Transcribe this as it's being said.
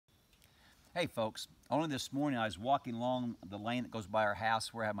Hey folks, only this morning I was walking along the lane that goes by our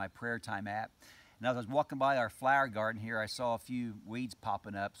house where I have my prayer time at. And as I was walking by our flower garden here, I saw a few weeds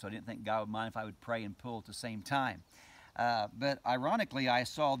popping up, so I didn't think God would mind if I would pray and pull at the same time. But ironically, I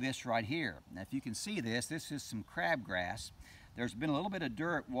saw this right here. Now, if you can see this is some crabgrass. There's been a little bit of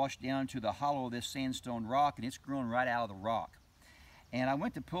dirt washed down to the hollow of this sandstone rock, and it's growing right out of the rock. And I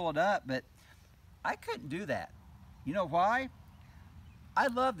went to pull it up, but I couldn't do that. You know why? I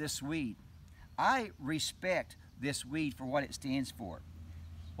love this weed. I respect this weed for what it stands for.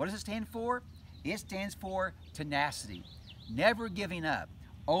 What does it stand for? It stands for tenacity, never giving up,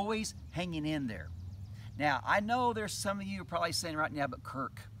 always hanging in there. Now, I know there's some of you who are probably saying right now, but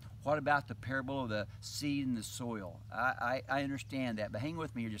Kirk, what about the parable of the seed and the soil? I understand that, but hang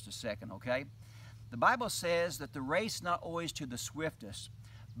with me here just a second, okay? The Bible says that the race is not always to the swiftest,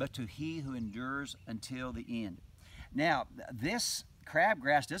 but to he who endures until the end. Now, this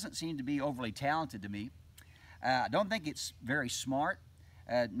crabgrass doesn't seem to be overly talented to me. I don't think it's very smart,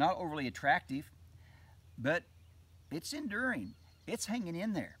 not overly attractive, but it's enduring. It's hanging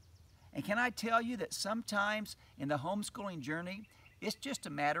in there. And can I tell you that sometimes in the homeschooling journey, it's just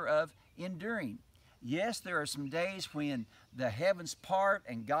a matter of enduring. Yes, there are some days when the heavens part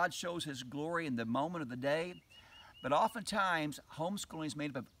and God shows His glory in the moment of the day, but oftentimes homeschooling is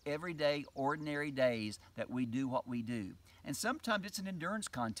made up of everyday, ordinary days that we do what we do. And sometimes it's an endurance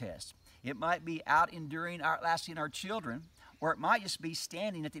contest. It might be outlasting our children, or it might just be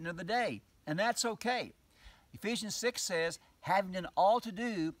standing at the end of the day, and that's okay. Ephesians 6 says, having done all to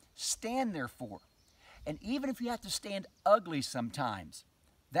do, stand therefore. And even if you have to stand ugly sometimes,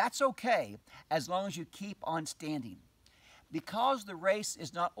 that's okay as long as you keep on standing. Because the race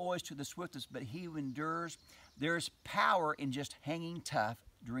is not always to the swiftest, but he who endures, there's power in just hanging tough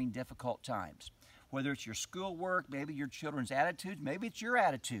during difficult times. Whether it's your schoolwork, maybe your children's attitudes, maybe it's your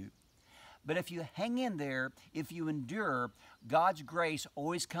attitude. But if you hang in there, if you endure, God's grace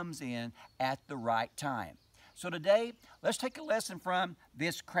always comes in at the right time. So today, let's take a lesson from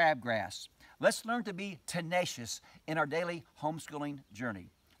this crabgrass. Let's learn to be tenacious in our daily homeschooling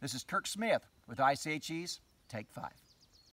journey. This is Kirk Smith with ICHE's Take 5.